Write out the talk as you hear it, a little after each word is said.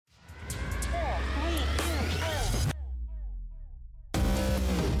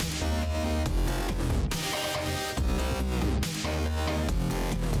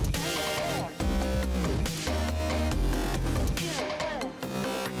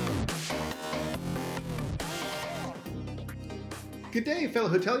Good day, fellow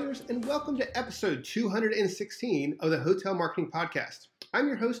hoteliers, and welcome to episode 216 of the Hotel Marketing Podcast. I'm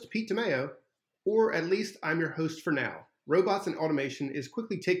your host, Pete DeMeo, or at least I'm your host for now. Robots and automation is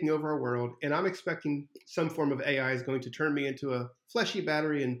quickly taking over our world, and I'm expecting some form of AI is going to turn me into a fleshy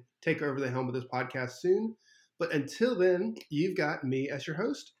battery and take over the helm of this podcast soon. But until then, you've got me as your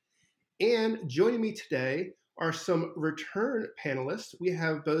host. And joining me today are some return panelists. We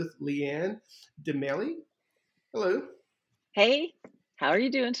have both Leanne DeMelli. Hello. Hey, how are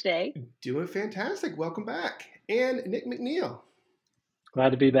you doing today? Doing fantastic. Welcome back. And Nick McNeil.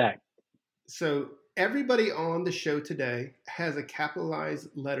 Glad to be back. So everybody on the show today has a capitalized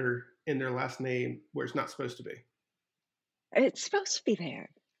letter in their last name where it's not supposed to be. It's supposed to be there.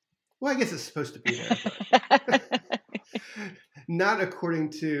 Well, I guess it's supposed to be there, but not according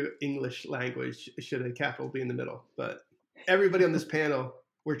to English language should a capital be in the middle. But everybody on this panel,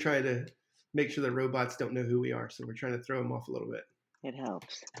 we're trying to make sure that robots don't know who we are. So we're trying to throw them off a little bit. It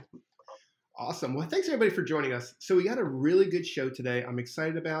helps. Awesome. Well, thanks everybody for joining us. So we got a really good show today. I'm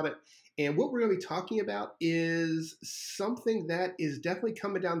excited about it. And what we're going to be talking about is something that is definitely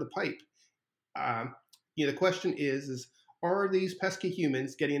coming down the pipe. The question is, are these pesky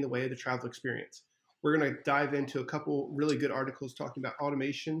humans getting in the way of the travel experience? We're going to dive into a couple really good articles talking about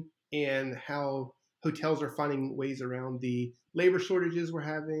automation and how hotels are finding ways around the labor shortages we're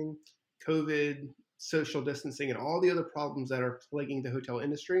having, COVID, social distancing, and all the other problems that are plaguing the hotel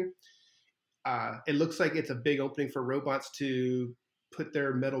industry. It looks like it's a big opening for robots to put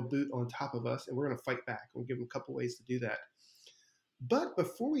their metal boot on top of us, and we're going to fight back. We'll give them a couple ways to do that. But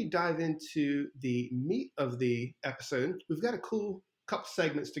before we dive into the meat of the episode, we've got a cool couple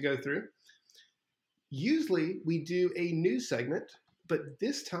segments to go through. Usually we do a news segment, but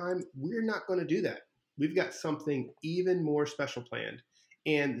this time we're not going to do that. We've got something even more special planned.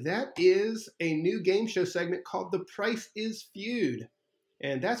 And that is a new game show segment called The Price is Feud.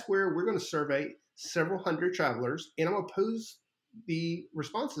 And that's where we're going to survey several hundred travelers. And I'm going to pose the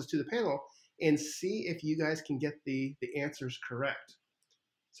responses to the panel and see if you guys can get the answers correct.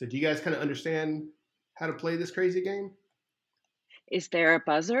 So do you guys kind of understand how to play this crazy game? Is there a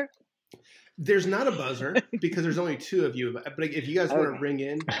buzzer? There's not a buzzer because there's only two of you. But if you guys want to ring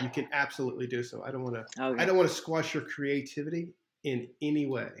in, you can absolutely do so. I don't want to squash your creativity in any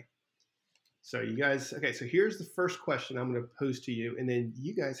way. So you guys, okay, so here's the first question I'm going to pose to you, and then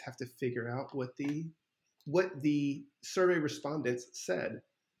you guys have to figure out what the survey respondents said.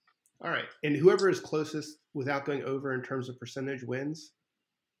 All right, and whoever is closest without going over in terms of percentage wins.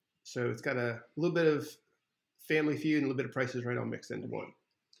 So it's got a little bit of Family Feud and a little bit of Price is Right all mixed into one.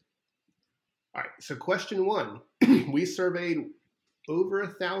 All right, so question one. We surveyed over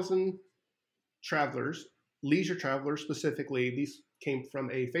 1,000 travelers, leisure travelers specifically. These came from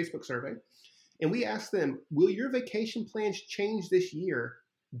a Facebook survey. And we asked them, will your vacation plans change this year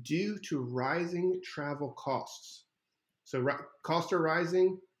due to rising travel costs? So costs are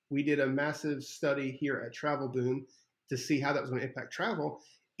rising. We did a massive study here at Travel Boom to see how that was going to impact travel.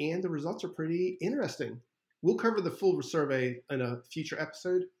 And the results are pretty interesting. We'll cover the full survey in a future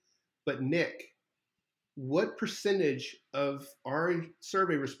episode. But Nick, what percentage of our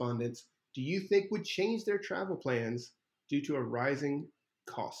survey respondents do you think would change their travel plans due to a rising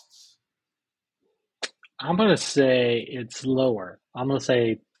costs? I'm going to say it's lower. I'm going to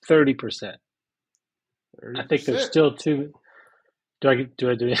say 30%. 30%. I think there's still two. Do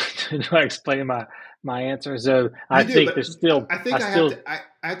I explain my answer? So I think there's still. I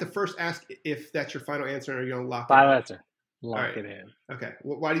have to first ask if that's your final answer, or are you going to lock it in? Final answer. Lock it in. Okay.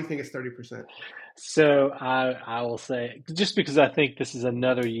 Why do you think it's 30%? So I will say, just because I think this is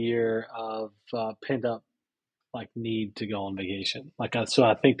another year of pent up need to go on vacation. So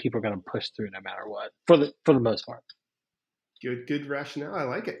I think people are going to push through no matter what for the most part. Good rationale. I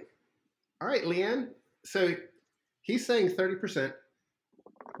like it. All right, Leanne. So he's saying 30%.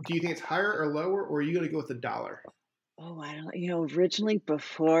 Do you think it's higher or lower, or are you going to go with $1? Oh, I don't. Originally,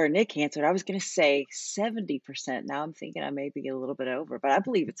 before Nick answered, I was going to say 70%. Now I'm thinking I may be a little bit over, but I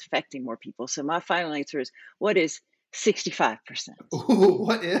believe it's affecting more people. So my final answer is, what is 65%? Ooh,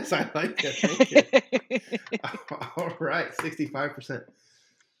 what is? I like it. Thank you. All right, 65%.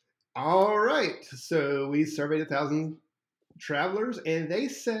 All right. So we surveyed 1,000 travelers, and they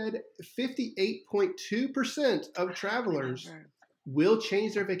said 58.2% of travelers will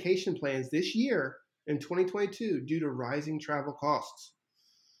change their vacation plans this year in 2022 due to rising travel costs.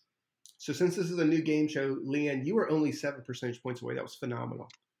 So since this is a new game show, Leanne, you were only 7 percentage points away. That was phenomenal.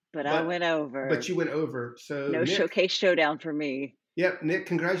 But I went over. But you went over. So no, Nick, showcase showdown for me. Yep, Nick,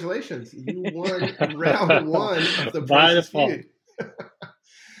 congratulations. You won round one of the Price is Feud.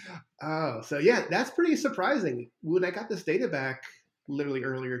 Oh, so yeah, that's pretty surprising. When I got this data back, literally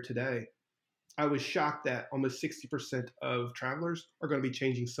earlier today. I was shocked that almost 60% of travelers are going to be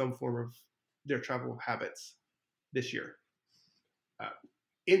changing some form of their travel habits this year. Uh,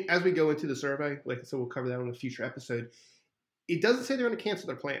 as we go into the survey, like I said, we'll cover that on a future episode. It doesn't say they're going to cancel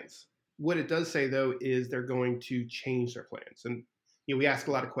their plans. What it does say, though, is they're going to change their plans. And we ask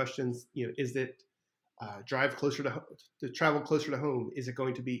a lot of questions. Is it drive closer to travel closer to home? Is it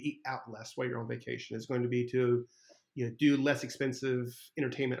going to be eat out less while you're on vacation? Is it going to be to do less expensive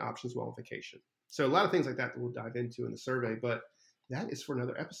entertainment options while on vacation? So a lot of things like that we'll dive into in the survey, but that is for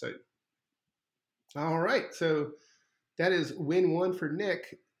another episode. All right, so that is win one for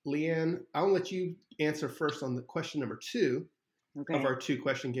Nick. Leanne, I'll let you answer first on the question number 2 of our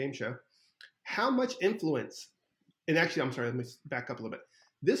 2-question game show. How much influence, and actually, I'm sorry, let me back up a little bit.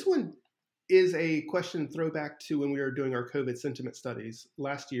 This one is a question throwback to when we were doing our COVID sentiment studies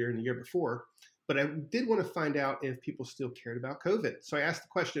last year and the year before, but I did want to find out if people still cared about COVID. So I asked the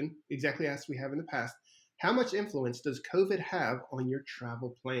question, exactly as we have in the past, how much influence does COVID have on your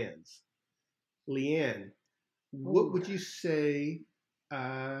travel plans? Leanne, what would you say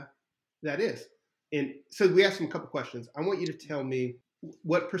that is? And so we asked them a couple questions. I want you to tell me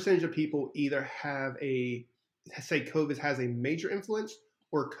what percentage of people either say COVID has a major influence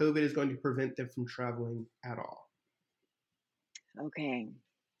or COVID is going to prevent them from traveling at all. Okay.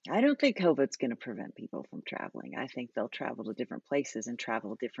 I don't think COVID's going to prevent people from traveling. I think they'll travel to different places and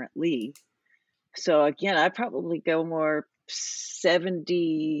travel differently. So again, I'd probably go more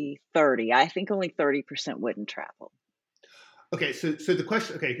 70-30. I think only 30% wouldn't travel. Okay, so the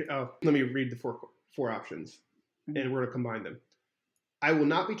question. Okay, let me read the four options, and we're going to combine them. I will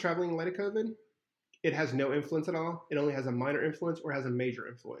not be traveling in light of COVID. It has no influence at all. It only has a minor influence or has a major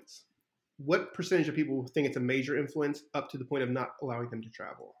influence. What percentage of people think it's a major influence up to the point of not allowing them to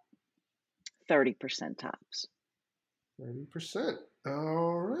travel? 30% tops. 30%.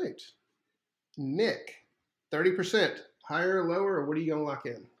 All right. Nick, 30%. Higher or lower, or what are you going to lock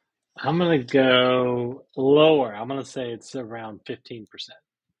in? I'm going to go lower. I'm going to say it's around 15%.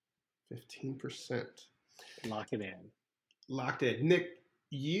 15%. Lock it in. Locked in. Nick,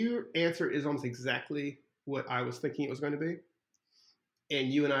 your answer is almost exactly what I was thinking it was going to be.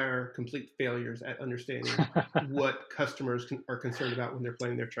 And you and I are complete failures at understanding what customers are concerned about when they're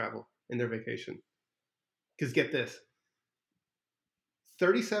planning their travel and their vacation. Because get this,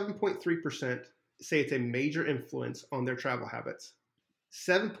 37.3% say it's a major influence on their travel habits.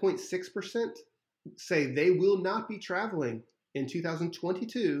 7.6% say they will not be traveling in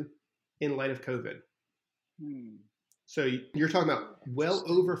 2022 in light of COVID. So you're talking about well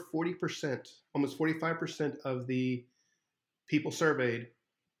over 40%, almost 45% of the people surveyed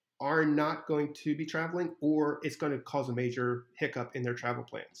are not going to be traveling, or it's going to cause a major hiccup in their travel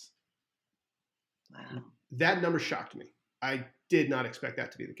plans. Wow. That number shocked me. I did not expect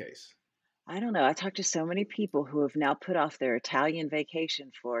that to be the case. I don't know. I talked to so many people who have now put off their Italian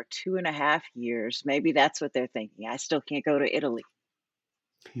vacation for 2.5 years. Maybe that's what they're thinking. I still can't go to Italy.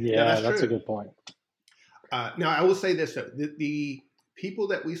 Yeah, that's a good point. Now, I will say this, though. The people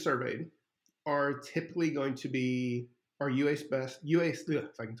that we surveyed are typically going to be US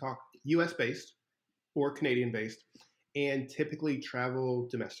based or Canadian based, and typically travel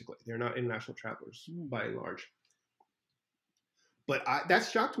domestically. They're not international travelers by and large. But that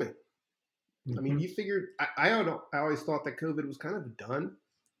shocked me. Mm-hmm. I mean, you figured, I always thought that COVID was kind of done.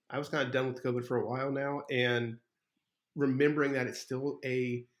 I was kind of done with COVID for a while now, and remembering that it's still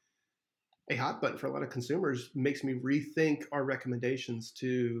a hot button for a lot of consumers makes me rethink our recommendations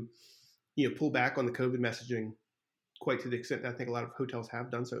to, pull back on the COVID messaging quite to the extent that I think a lot of hotels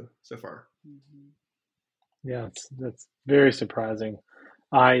have done so far. Mm-hmm. Yeah, that's very surprising.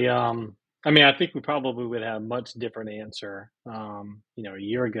 I mean, I think we probably would have a much different answer, a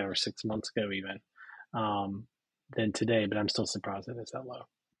year ago or 6 months ago even, than today, but I'm still surprised that it's that low.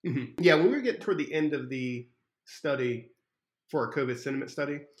 Mm-hmm. Yeah, when we were getting toward the end of the study for our COVID sentiment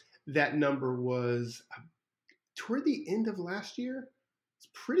study, that number was toward the end of last year. It's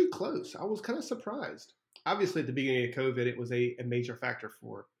pretty close. I was kind of surprised. Obviously, at the beginning of COVID, it was a major factor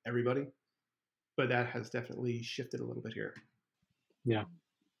for everybody, but that has definitely shifted a little bit here. Yeah.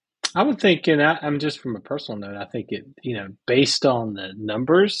 I would think, and I'm just from a personal note, I think it, based on the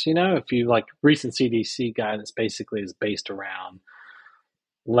numbers, if you like recent CDC guidance basically is based around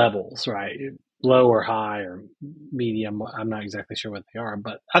levels, right? Low or high or medium. I'm not exactly sure what they are,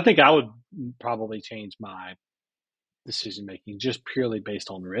 but I think I would probably change my decision making just purely based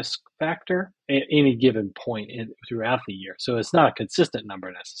on risk factor at any given point throughout the year. So it's not a consistent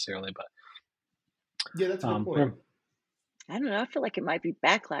number necessarily, but yeah, that's a good point. I don't know. I feel like it might be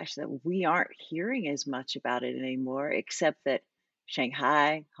backlash that we aren't hearing as much about it anymore, except that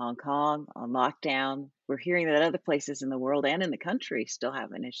Shanghai, Hong Kong on lockdown. We're hearing that other places in the world and in the country still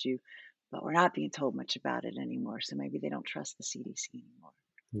have an issue, but we're not being told much about it anymore. So maybe they don't trust the CDC anymore.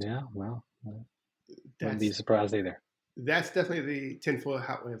 Yeah, well, wouldn't be That's surprised either. that's definitely the tinfoil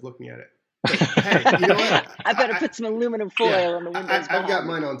hat way of looking at it. But hey, you know what? I better put some aluminum foil on the windows I've got behind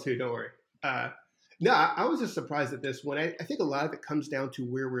me. mine on too. Don't worry. No, I was just surprised at this one. I think a lot of it comes down to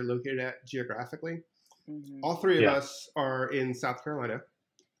where we're located at geographically. Mhm. All three of Yeah. us are in South Carolina.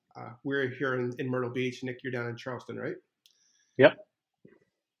 We're here in Myrtle Beach. Nick, you're down in Charleston, right? Yep.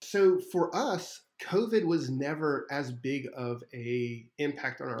 So for us, COVID was never as big of a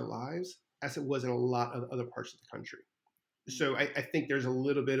impact on our lives as it was in a lot of other parts of the country. So I think there's a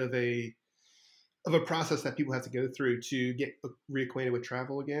little bit of a process that people have to go through to get reacquainted with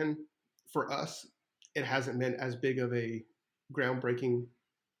travel again. For us, it hasn't been as big of a groundbreaking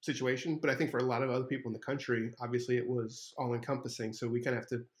situation, but I think for a lot of other people in the country, obviously it was all encompassing. So we kind of have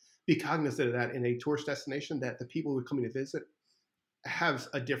to be cognizant of that in a tourist destination, that the people who are coming to visit have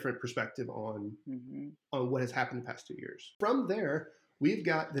a different perspective on Mhm. what has happened in the past 2 years. From there, we've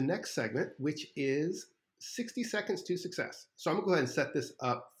got the next segment, which is 60 seconds to success. So I'm gonna go ahead and set this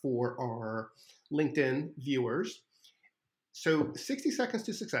up for our LinkedIn viewers. So 60 seconds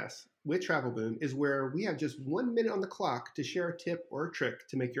to success with Travel Boom is where we have just 1 minute on the clock to share a tip or a trick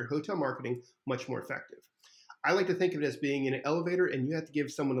to make your hotel marketing much more effective. I like to think of it as being in an elevator and you have to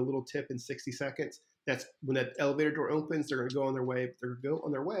give someone a little tip in 60 seconds. That's when that elevator door opens, they're going to go on their way. They're going to go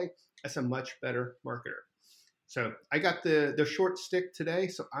on their way. That's a much better marketer. So I got the short stick today.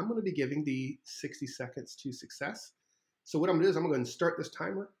 So I'm going to be giving the 60 seconds to success. So what I'm going to do is I'm going to start this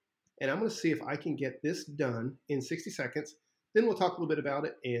timer and I'm going to see if I can get this done in 60 seconds. Then we'll talk a little bit about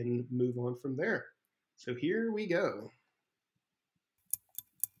it and move on from there. So here we go.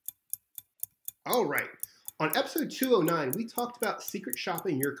 All right. On episode 209, we talked about secret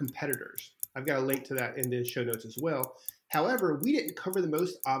shopping your competitors. I've got a link to that in the show notes as well. However, we didn't cover the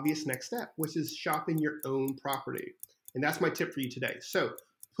most obvious next step, which is shopping your own property. And that's my tip for you today. So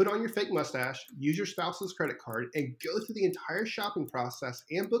put on your fake mustache, use your spouse's credit card, and go through the entire shopping process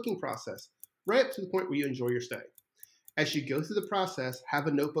and booking process, right up to the point where you enjoy your stay. As you go through the process, have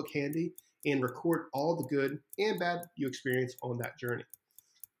a notebook handy and record all the good and bad you experience on that journey.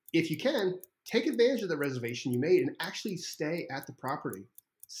 If you can, take advantage of the reservation you made and actually stay at the property,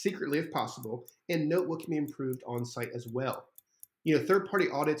 secretly if possible, and note what can be improved on site as well. You know, third-party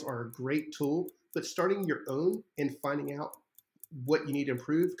audits are a great tool, but starting your own and finding out what you need to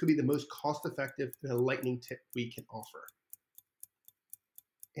improve could be the most cost-effective and enlightening tip we can offer.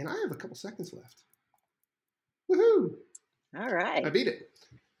 And I have a couple seconds left. Woohoo! All right. I beat it.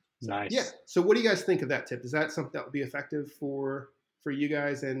 Nice. Yeah. So what do you guys think of that tip? Is that something that would be effective for you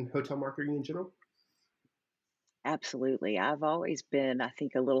guys and hotel marketing in general? Absolutely. I've always been, I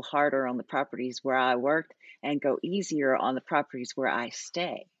think, a little harder on the properties where I worked and go easier on the properties where I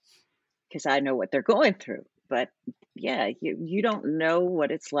stay because I know what they're going through. But yeah, you don't know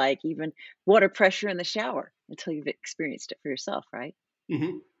what it's like, even water pressure in the shower, until you've experienced it for yourself, right?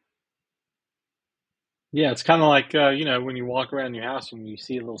 Mm-hmm. Yeah, it's kind of like when you walk around your house and you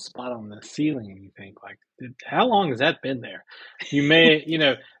see a little spot on the ceiling and you think like, how long has that been there? You may,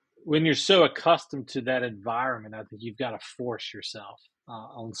 when you're so accustomed to that environment, I think you've got to force yourself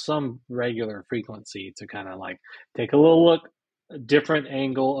on some regular frequency to kind of like take a little look, a different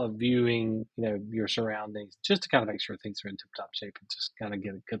angle of viewing, your surroundings, just to kind of make sure things are in tip-top shape and just kind of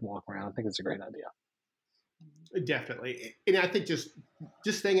get a good walk around. I think it's a great idea. Definitely. And I think just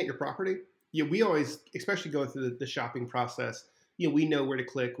staying at your property, we always, especially going through the shopping process, we know where to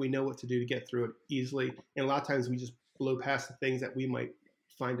click, we know what to do to get through it easily. And a lot of times we just blow past the things that we might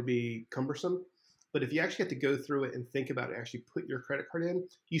find to be cumbersome. But if you actually have to go through it and think about it, actually put your credit card in,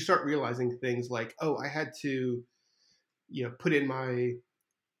 you start realizing things like, oh, I had to, put in my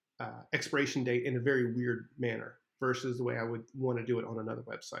expiration date in a very weird manner versus the way I would want to do it on another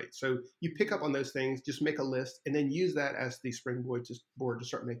website. So you pick up on those things, just make a list, and then use that as the springboard to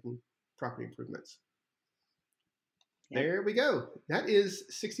start making property improvements. Yep. There we go. That is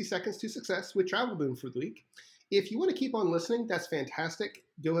 60 seconds to success with Travel Boom for the week. If you want to keep on listening, that's fantastic.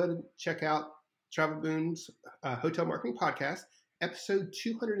 Go ahead and check out Travel Boom's Hotel Marketing Podcast, episode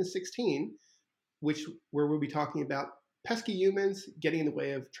 216, where we'll be talking about pesky humans getting in the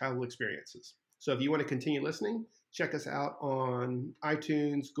way of travel experiences. So if you want to continue listening, check us out on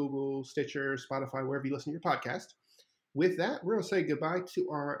iTunes, Google, Stitcher, Spotify, wherever you listen to your podcast. With that, we're going to say goodbye to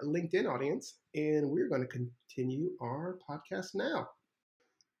our LinkedIn audience, and we're going to continue our podcast now.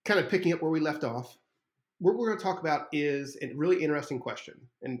 Kind of picking up where we left off, What we're going to talk about is a really interesting question.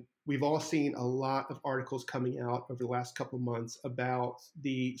 And we've all seen a lot of articles coming out over the last couple of months about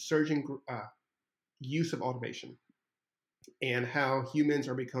the surging use of automation and how humans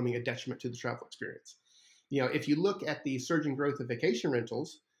are becoming a detriment to the travel experience. If you look at the surging growth of vacation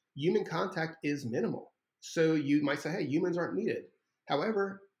rentals, human contact is minimal. So you might say, hey, humans aren't needed.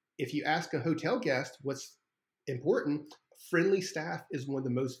 However, if you ask a hotel guest what's important, friendly staff is one of the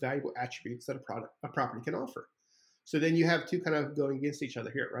most valuable attributes that a property can offer. So then you have two kind of going against each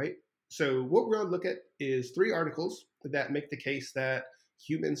other here, right? So what we're going to look at is 3 articles that make the case that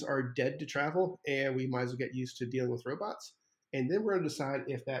humans are dead to travel and we might as well get used to dealing with robots. And then we're going to decide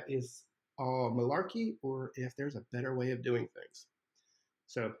if that is all malarkey or if there's a better way of doing things.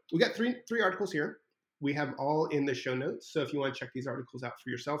 So we got three articles here. We have them all in the show notes. So if you want to check these articles out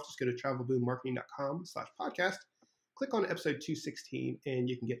for yourself, just go to travelboommarketing.com/podcast. Click on episode 216 and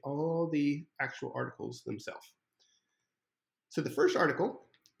you can get all the actual articles themselves. So the first article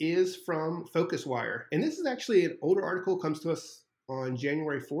is from FocusWire. And this is actually an older article, comes to us on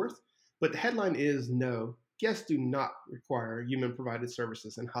January 4th. But the headline is, no, guests do not require human-provided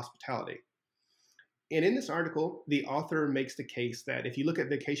services in hospitality. And in this article, the author makes the case that if you look at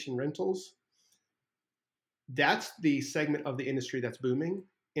vacation rentals, that's the segment of the industry that's booming.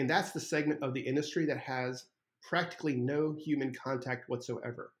 And that's the segment of the industry that has practically no human contact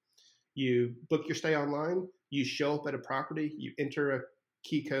whatsoever. You book your stay online, you show up at a property, you enter a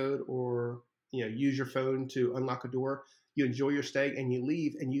key code or use your phone to unlock a door, you enjoy your stay and you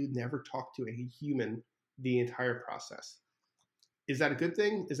leave and you never talk to a human the entire process. Is that a good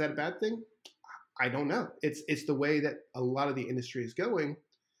thing? Is that a bad thing? I don't know. It's the way that a lot of the industry is going,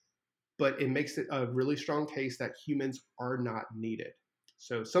 but it makes it a really strong case that humans are not needed.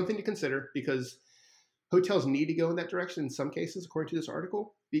 So something to consider, because hotels need to go in that direction in some cases, according to this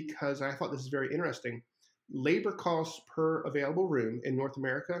article, because I thought this is very interesting. Labor costs per available room in North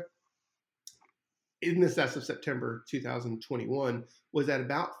America, in this as of September 2021, was at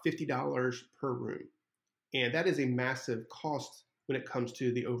about $50 per room. And that is a massive cost when it comes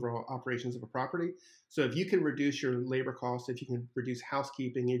to the overall operations of a property. So if you can reduce your labor costs, if you can reduce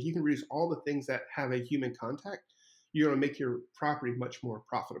housekeeping, if you can reduce all the things that have a human contact, you're going to make your property much more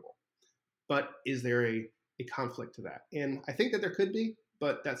profitable. But is there a conflict to that? And I think that there could be,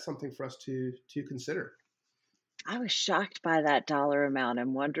 but that's something for us to consider. I was shocked by that dollar amount.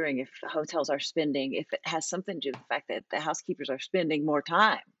 I'm wondering if hotels are spending, if it has something to do with the fact that the housekeepers are spending more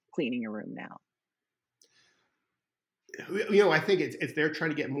time cleaning a room now. I think it's they're trying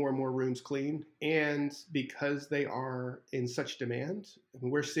to get more and more rooms clean, and because they are in such demand,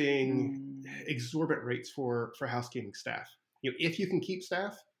 we're seeing exorbitant rates for housekeeping staff. If you can keep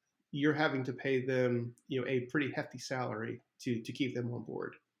staff, you're having to pay them a pretty hefty salary to keep them on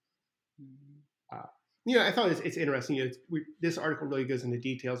board. I thought it's interesting. This article really goes into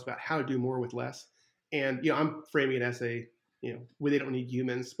details about how to do more with less, and I'm framing it as a where they don't need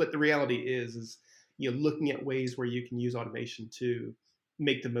humans, but the reality is looking at ways where you can use automation to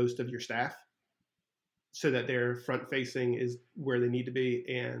make the most of your staff so that their front facing is where they need to be,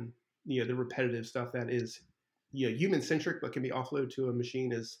 and the repetitive stuff that is human centric but can be offloaded to a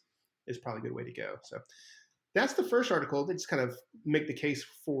machine is probably a good way to go. So that's the first article that just kind of make the case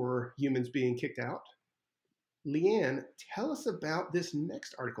for humans being kicked out. Leanne, tell us about this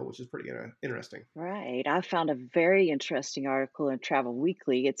next article, which is pretty interesting. Right. I found a very interesting article in Travel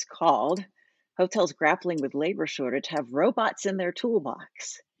Weekly. It's called Hotels Grappling with Labor Shortage Have Robots in Their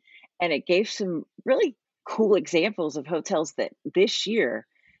Toolbox. And it gave some really cool examples of hotels that this year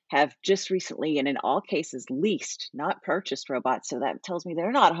have just recently, and in all cases, leased, not purchased robots. So that tells me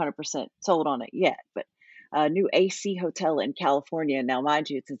they're not 100% sold on it yet. But a new AC hotel in California, now mind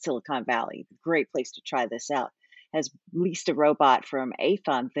you, it's in Silicon Valley, great place to try this out, has leased a robot from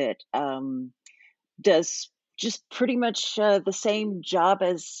Aethon that does just pretty much the same job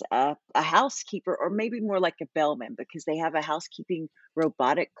as a housekeeper, or maybe more like a bellman, because they have a housekeeping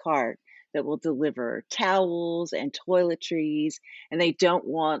robotic cart that will deliver towels and toiletries, and they don't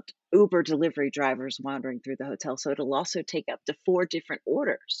want Uber delivery drivers wandering through the hotel. So it'll also take up to 4 different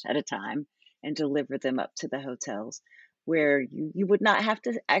orders at a time and deliver them up to the hotels, where you would not have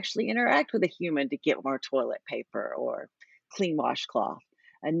to actually interact with a human to get more toilet paper or clean washcloth.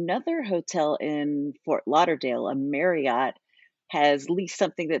 Another hotel in Fort Lauderdale, a Marriott, has leased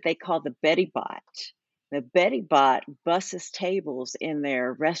something that they call the Betty Bot. The Betty Bot busses tables in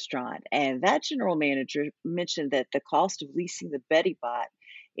their restaurant, and that general manager mentioned that the cost of leasing the Betty Bot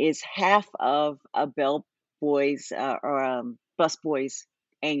is half of a bellboy's or busboy's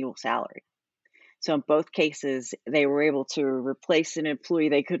annual salary. So in both cases, they were able to replace an employee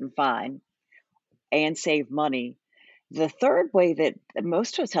they couldn't find, and save money. The third way that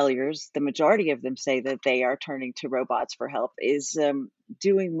most hoteliers, the majority of them say that they are turning to robots for help is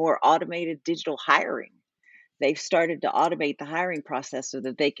doing more automated digital hiring. They've started to automate the hiring process so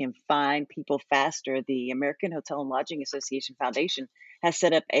that they can find people faster. The American Hotel and Lodging Association Foundation has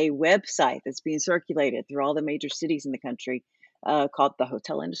set up a website that's being circulated through all the major cities in the country called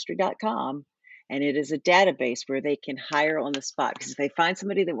thehotelindustry.com. And it is a database where they can hire on the spot because if they find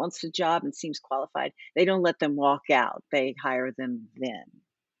somebody that wants the job and seems qualified, they don't let them walk out. They hire them then.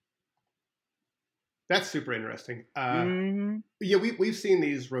 That's super interesting. Hmm. Yeah, we've seen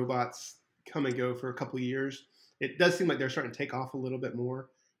these robots come and go for a couple of years. It does seem like they're starting to take off a little bit more.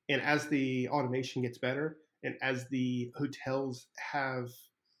 And as the automation gets better, and as the hotels have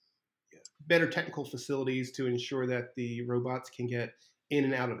better technical facilities to ensure that the robots can get in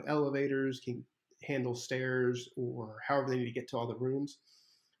and out of elevators, can handle stairs, or however they need to get to all the rooms.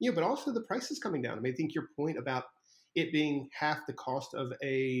 But also the price is coming down. I mean, I think your point about it being half the cost of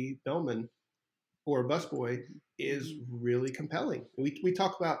a bellman or a busboy is really compelling. We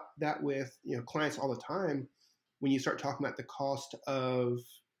talk about that with clients all the time. When you start talking about the cost of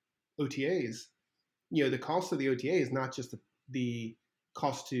OTAs, the cost of the OTA is not just the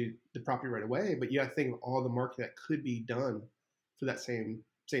cost to the property right away, but you got to think of all the marketing that could be done for that same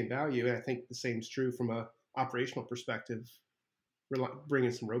value. And I think the same is true from a operational perspective,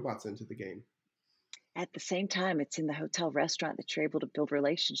 bringing some robots into the game. At the same time, it's in the hotel restaurant that you're able to build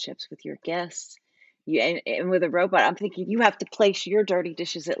relationships with your guests. And with a robot, I'm thinking you have to place your dirty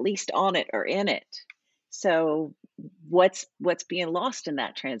dishes at least on it or in it. So what's being lost in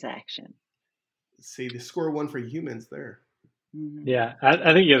that transaction? See, the score one for humans there. Mhm. Yeah,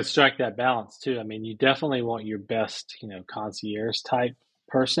 I think you got to strike that balance too. I mean, you definitely want your best, concierge type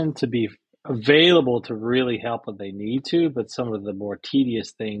person to be available to really help when they need to, but some of the more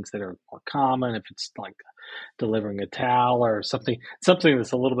tedious things that are more common, if it's like delivering a towel or something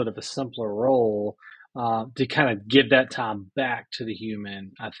that's a little bit of a simpler role, to kind of give that time back to the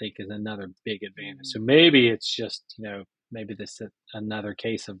human, I think is another big advantage. So maybe it's just, maybe this is another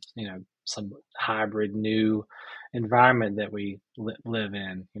case of, some hybrid new environment that we live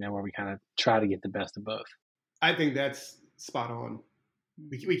in, where we kind of try to get the best of both. I think that's spot on.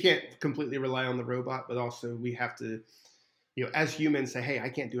 We can't completely rely on the robot, but also we have to, as humans, say, hey, I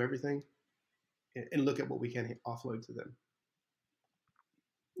can't do everything, and look at what we can offload to them.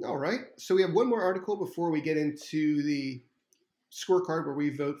 All right. So we have one more article before we get into the scorecard where we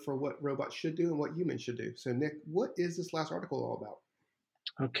vote for what robots should do and what humans should do. So, Nick, what is this last article all about?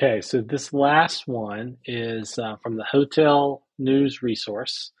 Okay, so this last one is from the Hotel News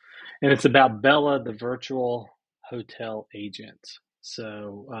Resource, and it's about Bella, the virtual hotel agent.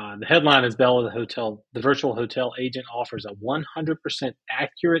 So the headline is Bella, the virtual hotel agent offers a 100%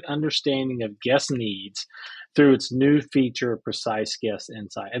 accurate understanding of guest needs through its new feature, Precise Guest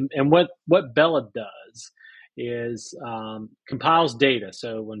Insight. And what Bella does is compiles data.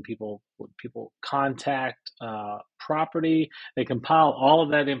 So when people contact property, they compile all of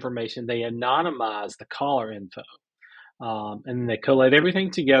that information. They anonymize the caller info. And they collate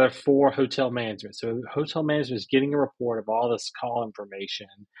everything together for hotel management. So hotel management is getting a report of all this call information,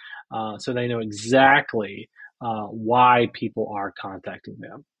 so they know exactly why people are contacting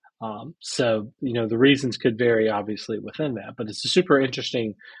them. So the reasons could vary, obviously, within that, but it's a super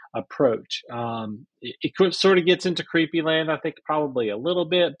interesting approach. It sort of gets into creepy land, I think, probably a little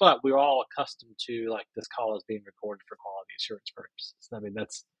bit, but we're all accustomed to like this call is being recorded for quality assurance purposes. I mean,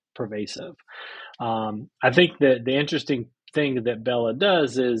 that's pervasive. I think that the interesting thing that Bella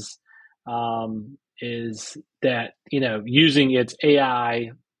does is that using its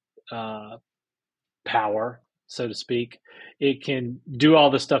AI power, so to speak, it can do all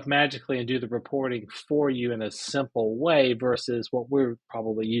this stuff magically and do the reporting for you in a simple way versus what we're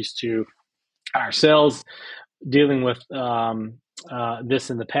probably used to ourselves dealing with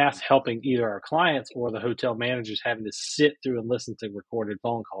this in the past, helping either our clients or the hotel managers having to sit through and listen to recorded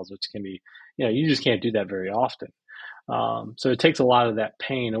phone calls, which can be, you just can't do that very often. So it takes a lot of that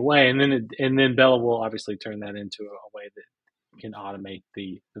pain away, and then Bella will obviously turn that into a way that can automate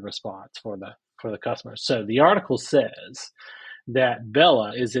the response for the customer. So the article says that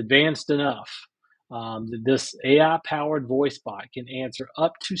Bella is advanced enough that this AI-powered voice bot can answer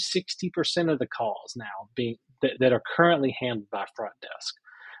up to 60% of the calls now that are currently handled by front desk.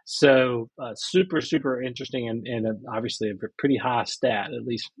 So super, super interesting and obviously a pretty high stat, at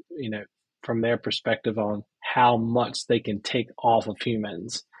least, from their perspective on how much they can take off of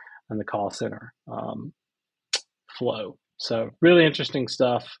humans in the call center flow. So really interesting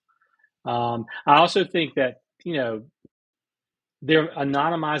stuff. I also think that, they're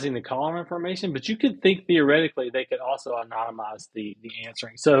anonymizing the caller information, but you could think theoretically they could also anonymize the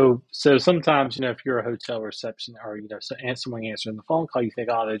answering. So sometimes, if you're a hotel reception or someone answering the phone call, you think,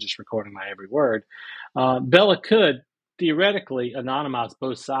 oh, they're just recording my every word. Bella could theoretically anonymize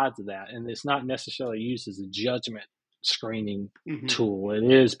both sides of that, and it's not necessarily used as a judgment screening tool. It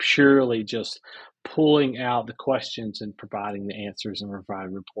is purely just pulling out the questions and providing the answers and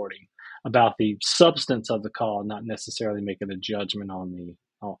providing reporting about the substance of the call, not necessarily making a judgment on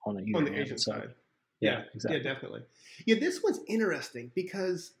the agent side. Yeah, exactly. Yeah, definitely. Yeah, this one's interesting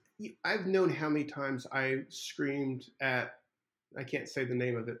because I've known how many times I screamed at, I can't say the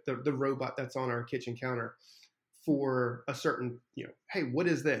name of it, the robot that's on our kitchen counter for a certain, hey, what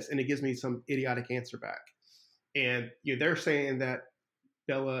is this? And it gives me some idiotic answer back. And they're saying that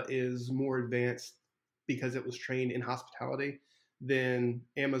Bella is more advanced because it was trained in hospitality than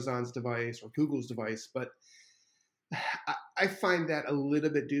Amazon's device or Google's device. But I find that a little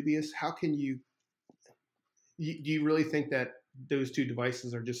bit dubious. How can do you really think that those two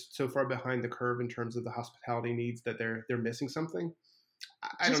devices are just so far behind the curve in terms of the hospitality needs that they're missing something?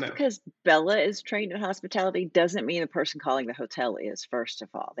 I don't Just know. because Bella is trained in hospitality doesn't mean the person calling the hotel is, first of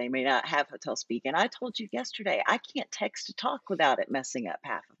all. They may not have hotel speak. And I told you yesterday, I can't text to talk without it messing up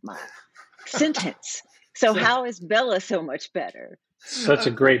half of my sentence. So how is Bella so much better? Such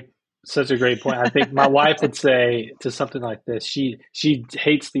a great point. I think my wife would say to something like this, she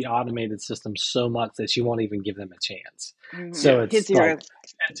hates the automated system so much that she won't even give them a chance. So it's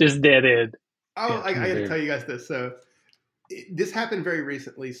just dead end. Oh, I got to tell you guys this. So this happened very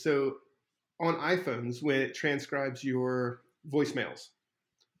recently. So on iPhones, when it transcribes your voicemails,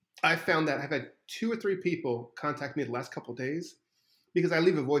 I found that I've had 2 or 3 people contact me the last couple of days because I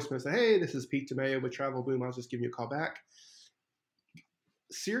leave a voicemail and say, hey, this is Pete DeMeo with Travel Boom. I was just giving you a call back.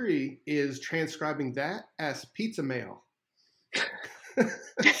 Siri is transcribing that as pizza mail.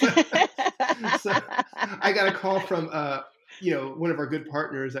 so I got a call from one of our good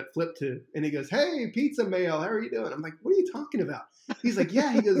partners at Flip2, and he goes, hey, pizza mail, how are you doing? I'm like, what are you talking about? He's like,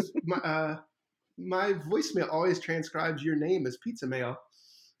 yeah. He goes, my voicemail always transcribes your name as pizza mail.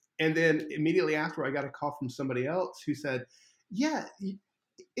 And then immediately after, I got a call from somebody else who said, yeah,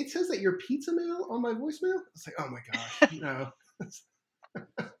 it says that you're pizza mail on my voicemail. I was like, oh my gosh, no.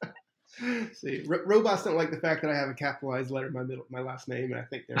 See, robots don't like the fact that I have a capitalized letter in my last name, and I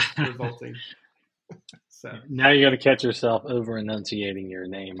think they're revolting. So now you got to catch yourself over enunciating your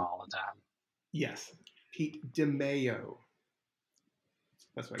name all the time. Yes, Pete DeMeo.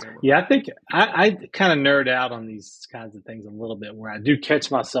 That's what I got. Yeah, I think I kind of nerd out on these kinds of things a little bit, where I do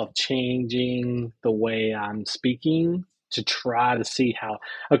catch myself changing the way I'm speaking to try to see how,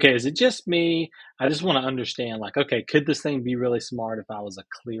 okay, is it just me? I just want to understand, like, okay, could this thing be really smart if I was a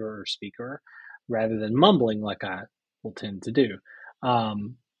clearer speaker rather than mumbling like I will tend to do?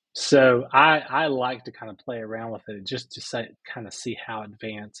 So I like to kind of play around with it just to kind of see how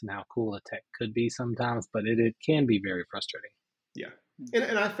advanced and how cool the tech could be sometimes, but it can be very frustrating. Yeah.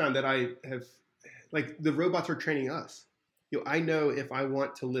 And I found that I have, like, the robots are training us. I know if I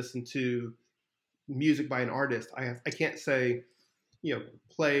want to listen to music by an artist, I can't say,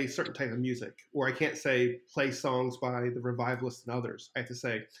 play certain type of music, or I can't say play songs by the Revivalists and others. I have to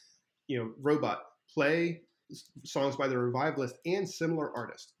say, robot, play songs by the Revivalist and similar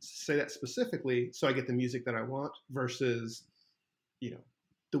artists. Say that specifically so I get the music that I want versus,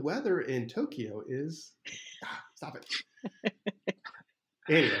 the weather in Tokyo is, stop it.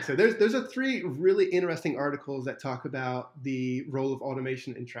 Anyway, so those are 3 really interesting articles that talk about the role of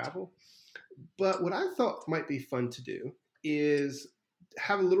automation in travel. But what I thought might be fun to do is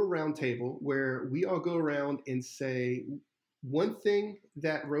have a little round table where we all go around and say one thing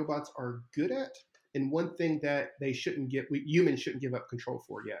that robots are good at and one thing that humans shouldn't give up control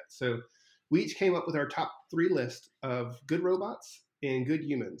for yet. So we each came up with our top 3 list of good robots and good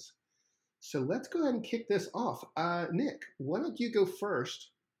humans. So let's go ahead and kick this off. Nick, why don't you go first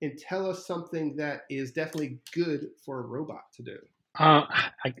and tell us something that is definitely good for a robot to do?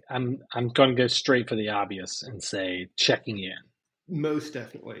 I'm going to go straight for the obvious and say checking in. Most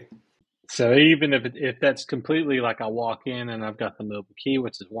definitely. So even if that's completely like I walk in and I've got the mobile key,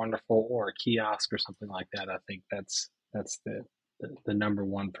 which is wonderful, or a kiosk or something like that, I think that's the number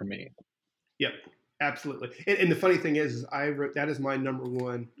one for me. Yep, absolutely. And the funny thing is I wrote that as my number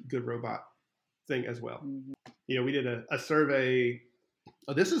one good robot thing as well. Mm-hmm. We did a survey.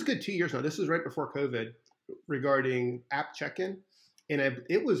 Oh, this is good 2 years now. This is right before COVID, regarding app check-in, and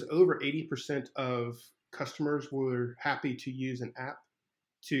it was over 80% of customers were happy to use an app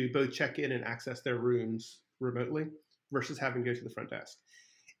to both check in and access their rooms remotely versus having to go to the front desk.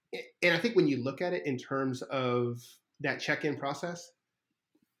 And I think when you look at it in terms of that check-in process,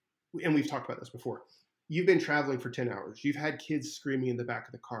 and we've talked about this before. You've been traveling for 10 hours. You've had kids screaming in the back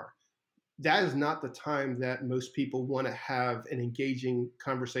of the car. That is not the time that most people want to have an engaging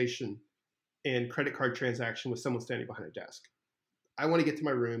conversation and credit card transaction with someone standing behind a desk. I want to get to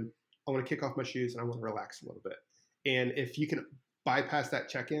my room. I want to kick off my shoes and I want to relax a little bit. And if you can bypass that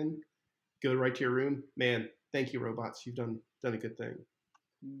check-in, go right to your room, man, thank you, robots. You've done a good thing.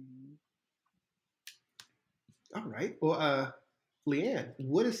 Mhm. All right. Well, Leanne,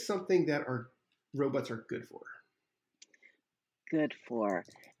 what is something that our robots are good for? Good for.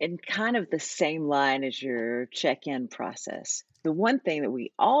 And kind of the same line as your check-in process. The one thing that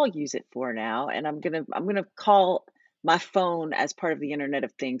we all use it for now, and I'm gonna call my phone as part of the Internet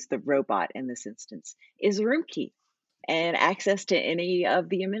of Things, the robot in this instance, is a room key and access to any of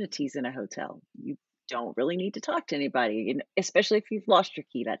the amenities in a hotel. You don't really need to talk to anybody, and especially if you've lost your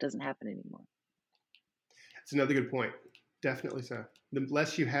key, that doesn't happen anymore. It's another good point. Definitely so. The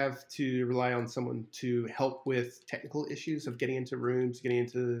less you have to rely on someone to help with technical issues of getting into rooms, getting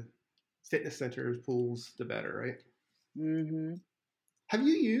into fitness centers, pools, the better, right? Hmm. Have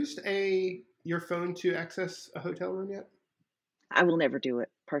you used your phone to access a hotel room yet? I will never do it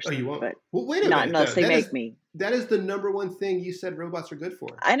Oh, you personally, won't. but Well, wait a not minute unless though. they make me. That is the number one thing you said robots are good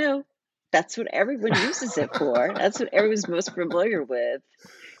for. I know. That's what everyone uses it for. That's what everyone's most familiar with.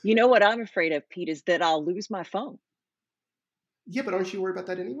 You know what I'm afraid of, Pete, is that I'll lose my phone. Yeah, but aren't you worried about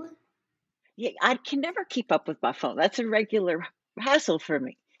that anyway? Yeah, I can never keep up with my phone. That's a regular hassle for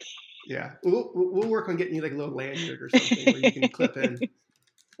me. Yeah, we'll work on getting you like a little lanyard or something where you can clip in.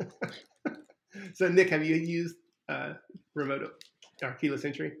 So, Nick, have you used remote or keyless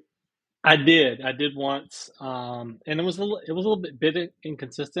entry? I did once, and it was a little bit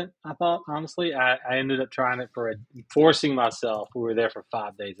inconsistent. I thought honestly, I ended up trying it forcing myself. We were there for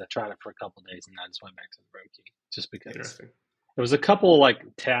 5 days. I tried it for a couple of days, and I just went back to the road key just because Interesting. there was a couple like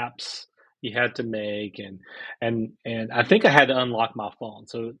taps you had to make, and I think I had to unlock my phone.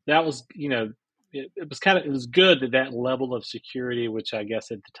 So that was it was it was good that level of security, which I guess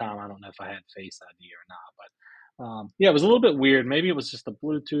at the time I don't know if I had Face ID or not, but yeah, it was a little bit weird. Maybe it was just the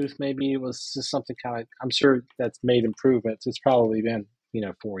Bluetooth. Maybe it was just something kind of. I'm sure that's made improvements. It's probably been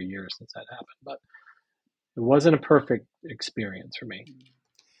 4 years since that happened, but it wasn't a perfect experience for me.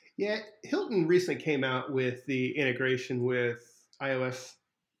 Yeah, Hilton recently came out with the integration with iOS,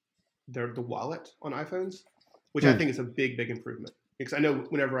 the wallet on iPhones, which I Hmm. think is a big improvement. Because I know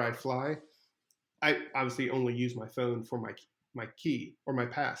whenever I fly, I obviously only use my phone for my key or my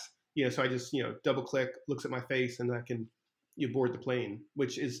pass. So I just double click, looks at my face, and I can board the plane,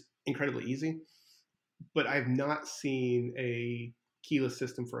 which is incredibly easy. But I've not seen a keyless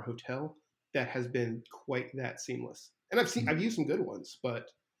system for a hotel that has been quite that seamless. And I've used some good ones,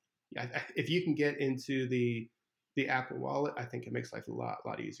 but yeah, if you can get into the Apple Wallet, I think it makes life a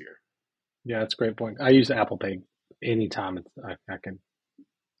lot easier. Yeah, that's a great point. I use Apple Pay anytime I can.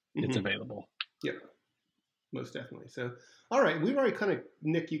 It's Mm-hmm. available. Yep, most definitely. So, all right, we've already kind of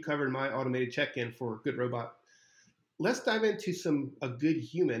Nick, you covered my automated check-in for Good Robot. Let's dive into a good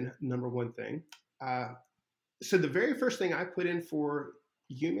human number one thing. Uh, so the very first thing I put in for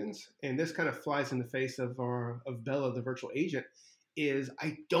humans, and this kind of flies in the face of Bella, the virtual agent, is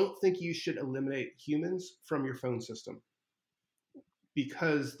I don't think you should eliminate humans from your phone system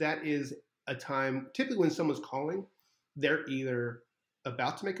because that is a time typically when someone's calling, they're either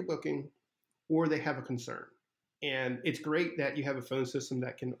about to make a booking or they have a concern. And it's great that you have a phone system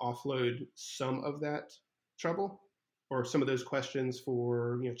that can offload some of that trouble or some of those questions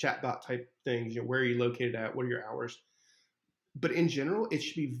for chatbot type things. Where are you located at? What are your hours? But in general, it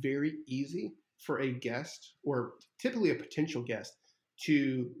should be very easy for a guest or typically a potential guest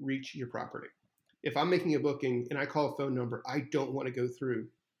to reach your property. If I'm making a booking and I call a phone number, I don't want to go through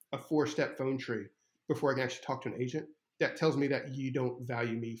a 4-step phone tree before I can actually talk to an agent. That tells me that you don't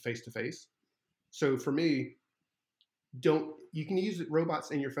value me face to face. So for me, don't you can use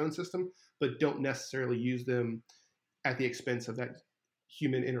robots in your phone system, but don't necessarily use them at the expense of that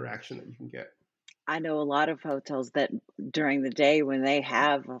human interaction that you can get. I know a lot of hotels that during the day when they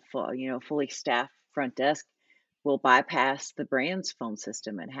have a fully staffed front desk will bypass the brand's phone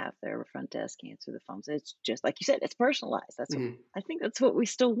system and have their front desk answer the phones. It's just like you said, it's personalized. Mm-hmm. I think that's what we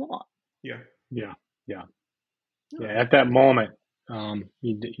still want. Yeah. Yeah, yeah, All yeah. right. At that moment,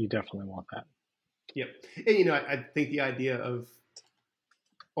 you definitely want that. Yep. And I think the idea of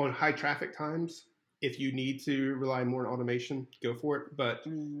on high traffic times, if you need to rely more on automation, go for it. But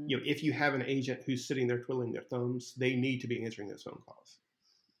Mhm. if you have an agent who's sitting there twiddling their thumbs, they need to be answering those phone calls.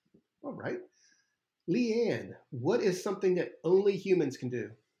 All right. Leanne, what is something that only humans can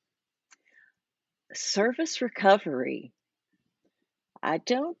do? Service recovery. I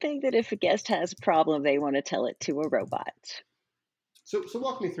don't think that if a guest has a problem, they want to tell it to a robot. So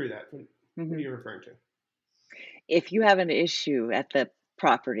walk me through that. What are Mhm. you referring to? If you have an issue at the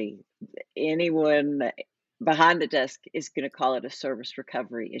property, anyone behind the desk is going to call it a service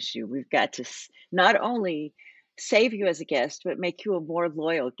recovery issue. We've got to not only save you as a guest, but make you a more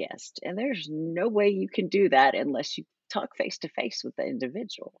loyal guest. And there's no way you can do that unless you talk face to face with the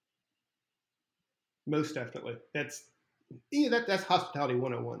individual. Most definitely. That's hospitality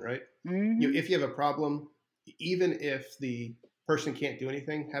 101, right? Hmm. If you have a problem, even if the person can't do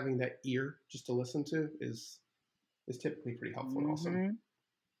anything, having that ear just to listen to is typically pretty helpful and awesome.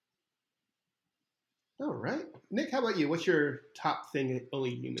 Hmm. All right. Nick, how about you? What's your top thing that only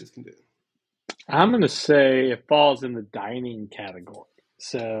humans can do? I'm going to say it falls in the dining category.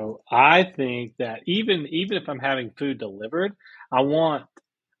 So I think that even if I'm having food delivered, I want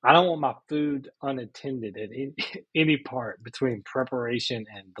I don't want my food unattended at any part between preparation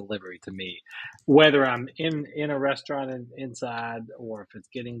and delivery to me, whether I'm in a restaurant inside or if it's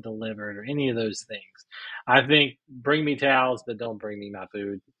getting delivered or any of those things. I think bring me towels, but don't bring me my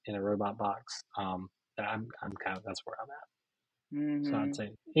food in a robot box. I'm kind of that's where I'm at. So I'd Hmm.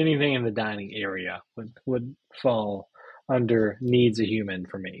 say anything in the dining area would fall under needs a human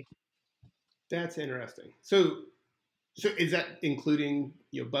for me. That's interesting. So is that including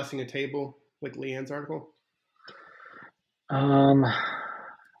bussing a table like Leanne's article? Um,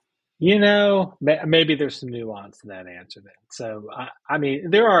 maybe there's some nuance to that answer then. So I mean,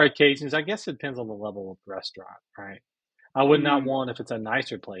 there are occasions. I guess it depends on the level of restaurant, right? I would not Hmm. want if it's a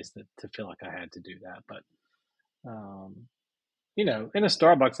nicer place to feel like I had to do that, but um, in a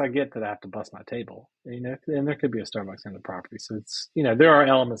Starbucks, I get that I have to bust my table. And there could be a Starbucks in the property, so there are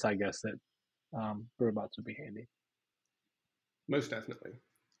elements I guess that robots would be handy. Most definitely.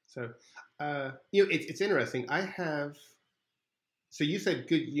 So, it's interesting. So you said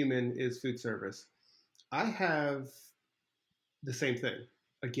good human is food service. I have the same thing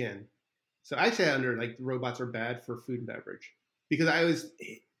again. So I say under like robots are bad for food and beverage because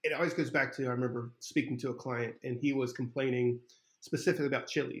it always goes back to I remember speaking to a client and he was complaining specifically about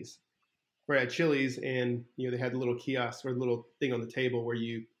Chili's. We're at Chili's and they had the little kiosk or the little thing on the table where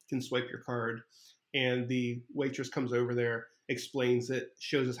you can swipe your card and the waitress comes over there, explains it,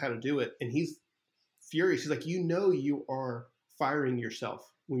 shows us how to do it, and he's furious. He's like, you are firing yourself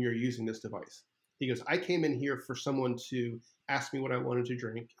when you're using this device. He goes, I came in here for someone to ask me what I wanted to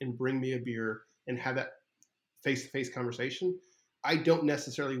drink and bring me a beer and have that face to face conversation. I don't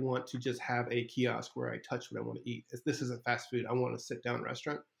necessarily want to just have a kiosk where I touch what I want to eat. This isn't fast food. I want a sit down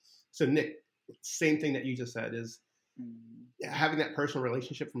restaurant. So, Nick, same thing that you just said is having that personal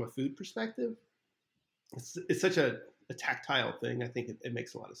relationship from a food perspective. It's such a tactile thing. I think it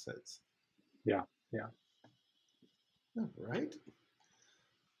makes a lot of sense. Yeah, yeah. All right.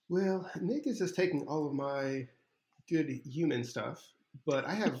 Well, Nick is just taking all of my good human stuff, but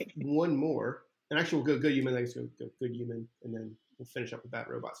I have one more. And actually, we'll go good human, let's go good human, and then we'll finish up with that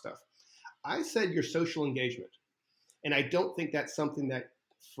robot stuff. I said your social engagement. And I don't think that's something that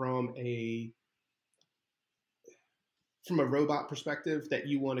from a from a robot perspective that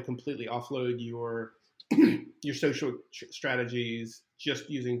you want to completely offload your social strategies just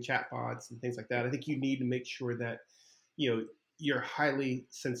using chatbots and things like that. I think you need to make sure that you're highly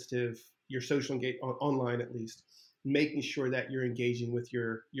sensitive, your social engage online at least, making sure that you're engaging with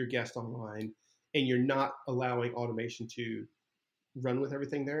your guest online and you're not allowing automation to run with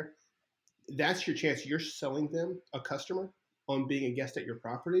everything there. That's your chance. You're selling them a customer on being a guest at your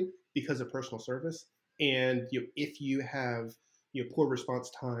property because of personal service. And if you have poor response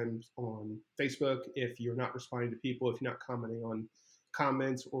times on Facebook, if you're not responding to people, if you're not commenting on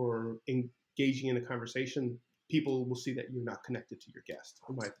comments or engaging in a conversation, people will see that you're not connected to your guest,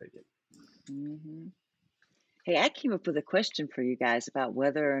 in my opinion. Hmm. Hey, I came up with a question for you guys about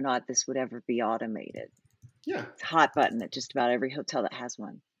whether or not this would ever be automated. Yeah. It's a hot button at just about every hotel that has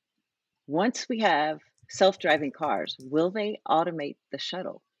one. Once we have self-driving cars, will they automate the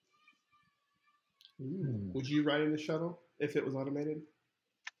shuttle? Ooh. Hmm. Would you ride in the shuttle if it was automated?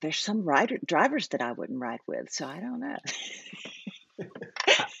 There's some drivers that I wouldn't ride with, so I don't know.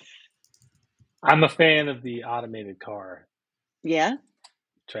 I, I'm a fan of the automated car Yeah.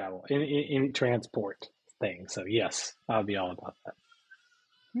 travel in transport thing. So yes, I'll be all about that.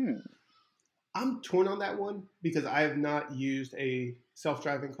 Hmm. I'm torn on that one because I have not used a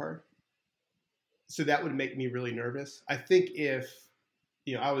self-driving car, so that would make me really nervous. I think if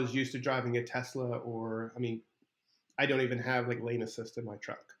I was used to driving a Tesla, or I mean, I don't even have like lane assist in my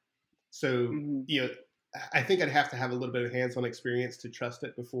truck, so Hmm. I think I'd have to have a little bit of hands-on experience to trust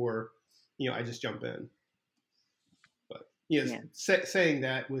it before I just jump in. But Yeah. saying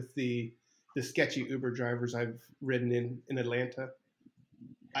that with the sketchy Uber drivers I've ridden in Atlanta,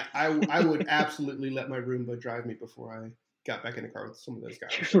 I would absolutely let my Roomba drive me before I got back in the car with some of those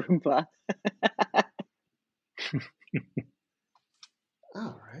guys. Roomba.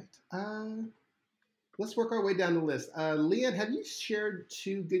 All right. Let's work our way down the list. Leanne, have you shared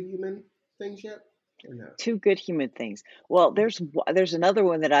two good human things yet, or no? Two good human things. Well, there's another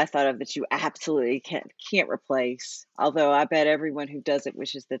one that I thought of that you absolutely can't replace. Although I bet everyone who does it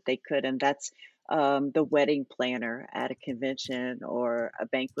wishes that they could, and that's the wedding planner at a convention or a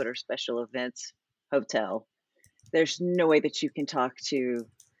banquet or special events hotel. There's no way that you can talk to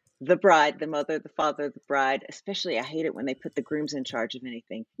the bride, the mother, the father, the bride. Especially, I hate it when they put the grooms in charge of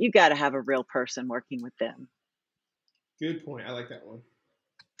anything. You got to have a real person working with them. Good point. I like that one.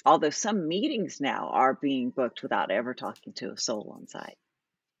 Although some meetings now are being booked without ever talking to a soul on site.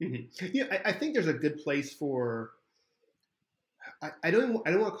 Mm-hmm. Yeah, I think there's a good place for. I don't want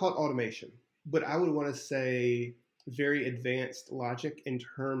to call it automation, but I would want to say very advanced logic in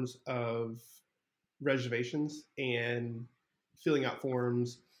terms of reservations and filling out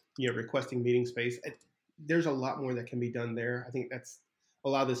forms, requesting meeting space. There's a lot more that can be done there. I think that's a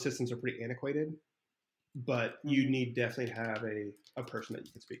lot of the systems are pretty antiquated, but you Mhm. need definitely to have a person that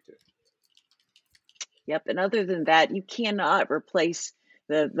you can speak to. Yep, and other than that, you cannot replace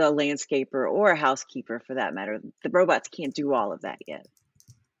the landscaper or a housekeeper for that matter. The robots can't do all of that yet.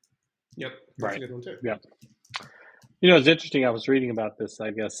 Yep, that's a Right. good one too. Yeah. It's interesting. I was reading about this, I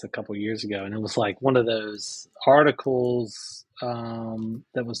guess, a couple of years ago, and it was like one of those articles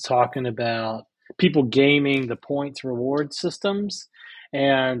that was talking about people gaming the points reward systems.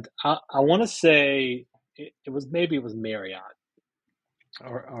 And I want to say it was Marriott,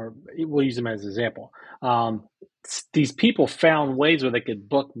 or we'll use them as an example. These people found ways where they could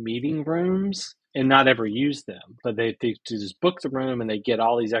book meeting rooms and not ever use them, but they just book the room and they get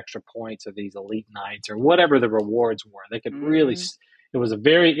all these extra points or these elite nights or whatever the rewards were. They could really. Hmm. It was a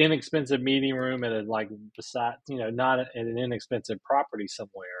very inexpensive meeting room at beside, not at an inexpensive property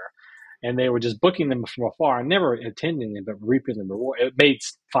somewhere, and they were just booking them from afar and never attending them, but reaping the reward. It made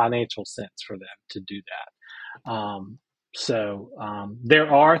financial sense for them to do that. There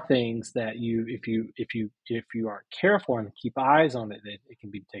are things that if you are careful and keep eyes on it, it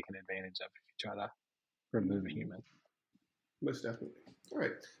can be taken advantage of if you try to remove a human. Most definitely. All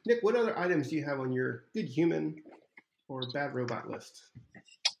right, Nick, what other items do you have on your good human or bad robot list?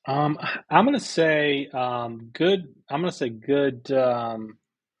 I'm gonna say good. I'm gonna say good.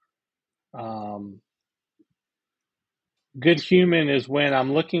 Um, Good human is when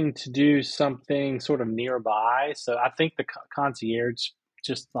I'm looking to do something sort of nearby. So I think the concierge,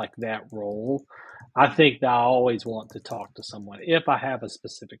 just like that role, I think that I always want to talk to someone if I have a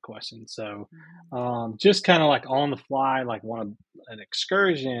specific question. So just kind of like on the fly, like want an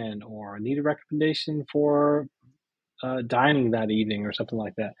excursion or need a recommendation for dining that evening or something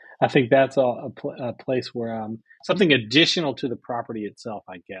like that. I think that's a place where something additional to the property itself,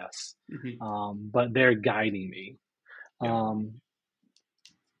 I guess. Mm-hmm. But they're guiding me. Yep.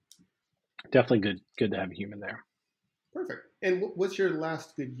 Definitely good to have a human there. Perfect. And what's your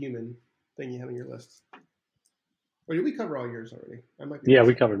last good human thing you have on your list? Or did we cover all yours already? I might be Yeah, we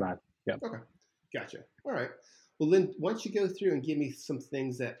missing. covered mine. Yeah. Okay, gotcha. All right. Well, then, why don't you go through and give me some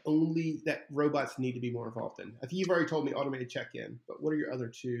things that robots need to be more involved in? I think you've already told me automated check-in, but what are your other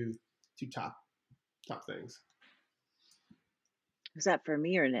two top things? Is that for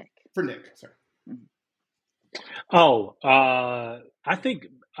me or Nick? For Nick, sorry. Mhm. Oh, I think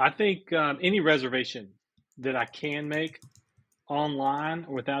any reservation that I can make online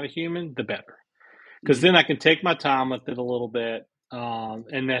without a human, the better, because Mm-hmm. then I can take my time with it a little bit.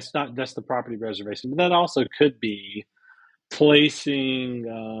 And that's the property reservation, but that also could be placing,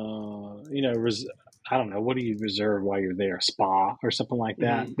 I don't know, what do you reserve while you're there? Spa or something like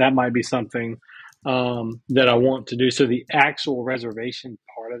that. Mm-hmm. That might be something that I want to do. So the actual reservation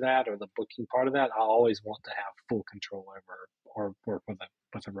part of that or the booking part of that, I always want to have full control over or work with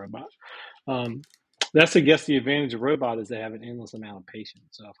a robot. That's, I guess, the advantage of robot is they have an endless amount of patience.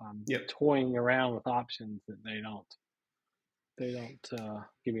 So if I'm Yep. toying around with options that they don't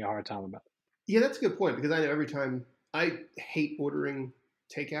give me a hard time about. Yeah, that's a good point because I know every time I hate ordering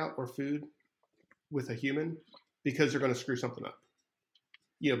takeout or food with a human because they're going to screw something up.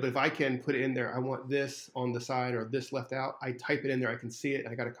 But if I can put it in there, I want this on the side or this left out. I type it in there, I can see it.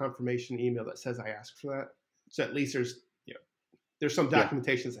 I got a confirmation email that says I asked for that. So at least there's some Yeah.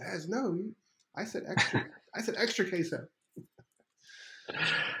 documentation that says no. I said extra. I said extra queso.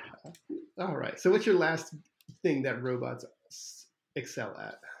 All right. So what's your last thing that robots excel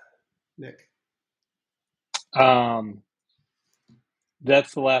at? Nick?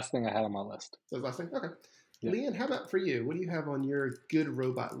 That's the last thing I had on my list. So the last thing? Okay. Yeah. Leanne, how about for you? What do you have on your good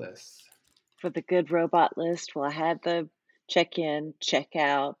robot list? For the good robot list, well, I had the check in, check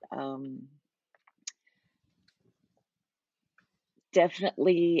out.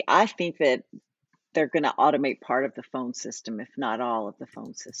 Definitely, I think that they're going to automate part of the phone system, if not all of the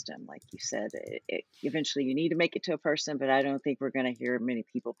phone system. Like you said, eventually you need to make it to a person, but I don't think we're going to hear many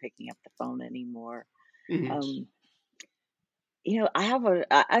people picking up the phone anymore. Mm-hmm.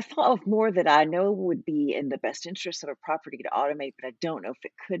 I thought of more that I know would be in the best interest of a property to automate, but I don't know if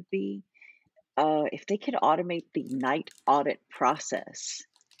it could be. If they could automate the night audit process,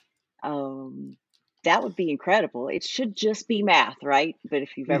 um, that would be incredible. It should just be math, right? But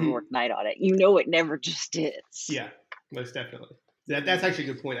if you've ever Mm-hmm. worked night audit, you know it never just is. Yeah, most definitely. That's actually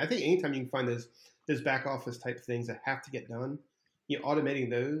a good point. I think anytime you can find those back office type things that have to get done, automating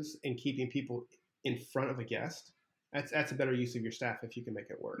those and keeping people in front of a guest, that's a better use of your staff if you can make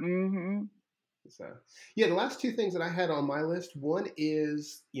it work. Mm-hmm. So, yeah, the last two things that I had on my list, one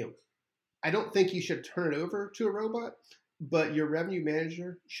is, I don't think you should turn it over to a robot, but your revenue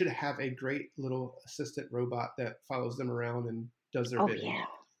manager should have a great little assistant robot that follows them around and does their Oh, bidding.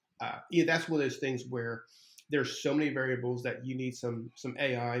 yeah. That's one of those things where there's so many variables that you need some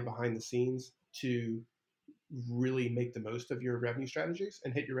AI behind the scenes to really make the most of your revenue strategies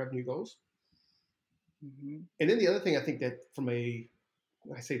and hit your revenue goals. Mm-hmm. And then the other thing I think that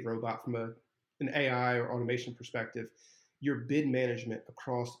I say robot, from an AI or automation perspective, your bid management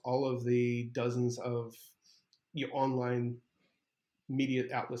across all of the dozens of online media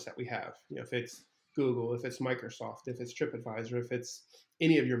outlets that we have. If it's Google, if it's Microsoft, if it's TripAdvisor, if it's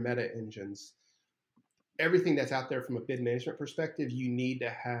any of your meta engines, everything that's out there from a bid management perspective, you need to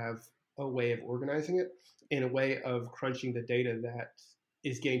have a way of organizing it and a way of crunching the data that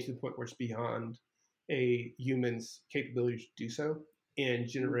is getting to the point where it's beyond a human's capability to do so and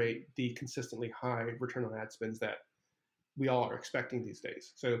generate the consistently high return on ad spends that we all are expecting these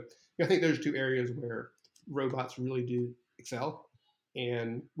days. So I think those are two areas where robots really do excel.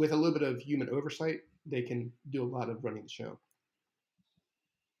 And with a little bit of human oversight, they can do a lot of running the show.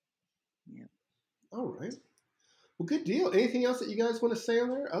 Yeah. All right. Well, good deal. Anything else that you guys want to say on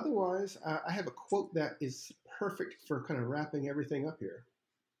there? Otherwise, I have a quote that is perfect for kind of wrapping everything up here.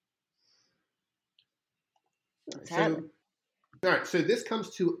 All right, so this comes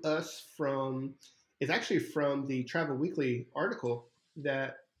to us it's actually from the Travel Weekly article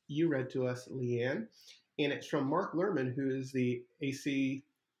that you read to us, Leanne, and it's from Mark Lerman, who is the AC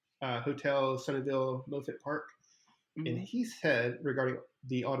Hotel Sunnyvale Moffitt Park. Mm-hmm. And he said regarding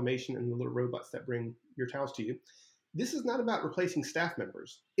the automation and the little robots that bring your towels to you, this is not about replacing staff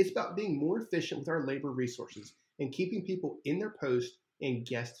members. It's about being more efficient with our labor resources and keeping people in their post and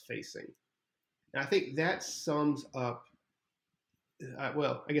guest facing. And I think that sums up.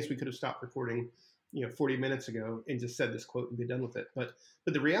 Well, I guess we could have stopped recording, 40 minutes ago and just said this quote and be done with it. But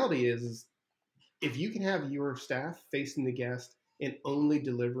the reality is if you can have your staff facing the guest and only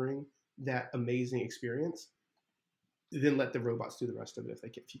delivering that amazing experience, then let the robots do the rest of it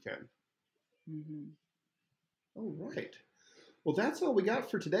if you can. Mm-hmm. All right. Well, that's all we got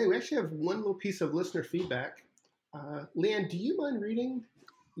for today. We actually have one little piece of listener feedback. Leanne, do you mind reading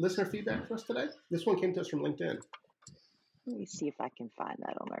listener feedback for us today? This one came to us from LinkedIn. Let me see if I can find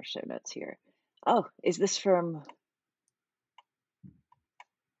that on our show notes here. Oh, is this from...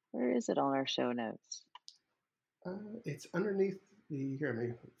 Where is it on our show notes? It's underneath the... Here,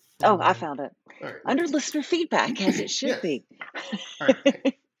 me. Oh, I found it. All right, under listener feedback, as it should yes. be. All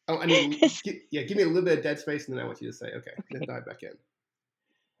right. Oh, I mean, give me a little bit of dead space, and then I want you to say, okay. Then dive back in.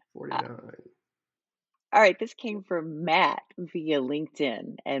 49. All right, this came from Matt via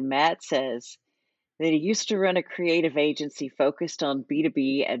LinkedIn, and Matt says that he used to run a creative agency focused on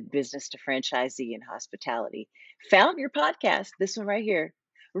B2B and business to franchisee and hospitality. Found your podcast, this one right here,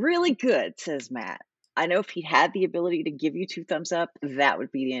 really good, says Matt. I know if he had the ability to give you 2 thumbs up, that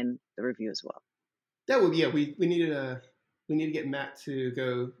would be in the review as well. That would be, yeah. We need to get Matt to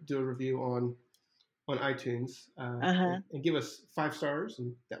go do a review on iTunes and give us 5 stars,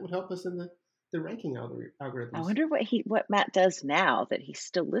 and that would help us in the ranking algorithms. I wonder what Matt does now that he's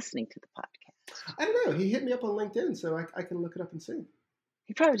still listening to the podcast. I don't know. He hit me up on LinkedIn, so I can look it up and see.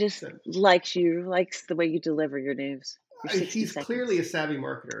 He probably just likes the way you deliver your news. He's clearly a savvy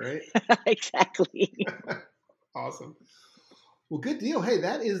marketer, right? Exactly. Awesome. Well, good deal. Hey,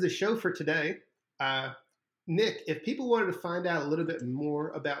 that is the show for today. Nick, if people wanted to find out a little bit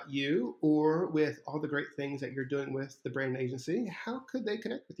more about you or with all the great things that you're doing with the Brandon Agency, how could they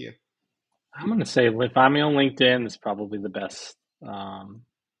connect with you? I'm going to say find me on LinkedIn. It's probably the best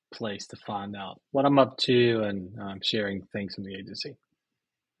place to find out what I'm up to and sharing things in the agency.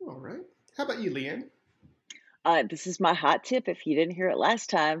 All right. How about you, Leanne? This is my hot tip. If you didn't hear it last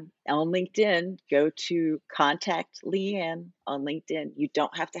time, on LinkedIn, go to Contact Leanne on LinkedIn. You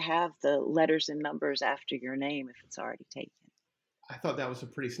don't have to have the letters and numbers after your name if it's already taken. I thought that was a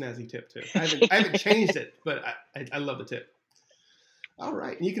pretty snazzy tip too. I haven't changed it, but I love the tip. All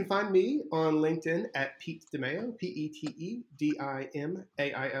right. And you can find me on LinkedIn at Pete DiMaio,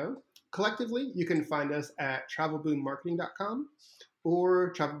 PeteDimaio. Collectively, you can find us at travelboommarketing.com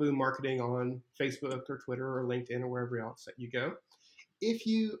or Travel Boom Marketing on Facebook or Twitter or LinkedIn or wherever else that you go. If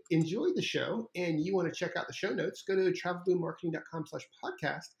you enjoyed the show and you want to check out the show notes, go to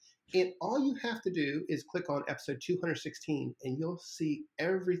travelboommarketing.com/podcast. And all you have to do is click on episode 216 and you'll see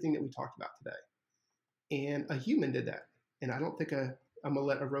everything that we talked about today. And a human did that. And I don't think I'm going to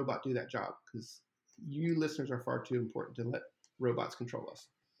let a robot do that job because you listeners are far too important to let robots control us.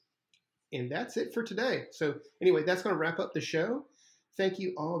 And that's it for today. So anyway, that's going to wrap up the show. Thank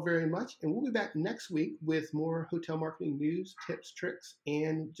you all very much. And we'll be back next week with more hotel marketing news, tips, tricks,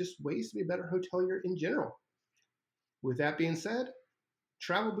 and just ways to be a better hotelier in general. With that being said,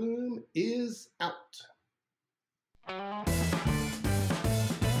 Travel Boom is out.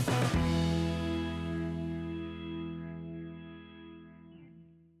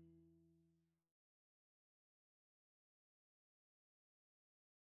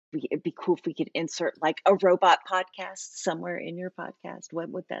 It'd be cool if we could insert like a robot podcast somewhere in your podcast. What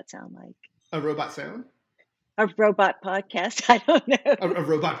would that sound like? A robot sound? A robot podcast? I don't know. A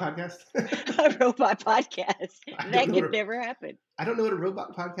robot podcast? A robot podcast. That could never happen. I don't know what a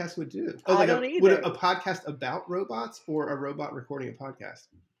robot podcast would do. I don't either. Would a podcast about robots or a robot recording a podcast?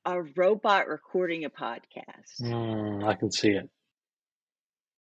 A robot recording a podcast. I can see it.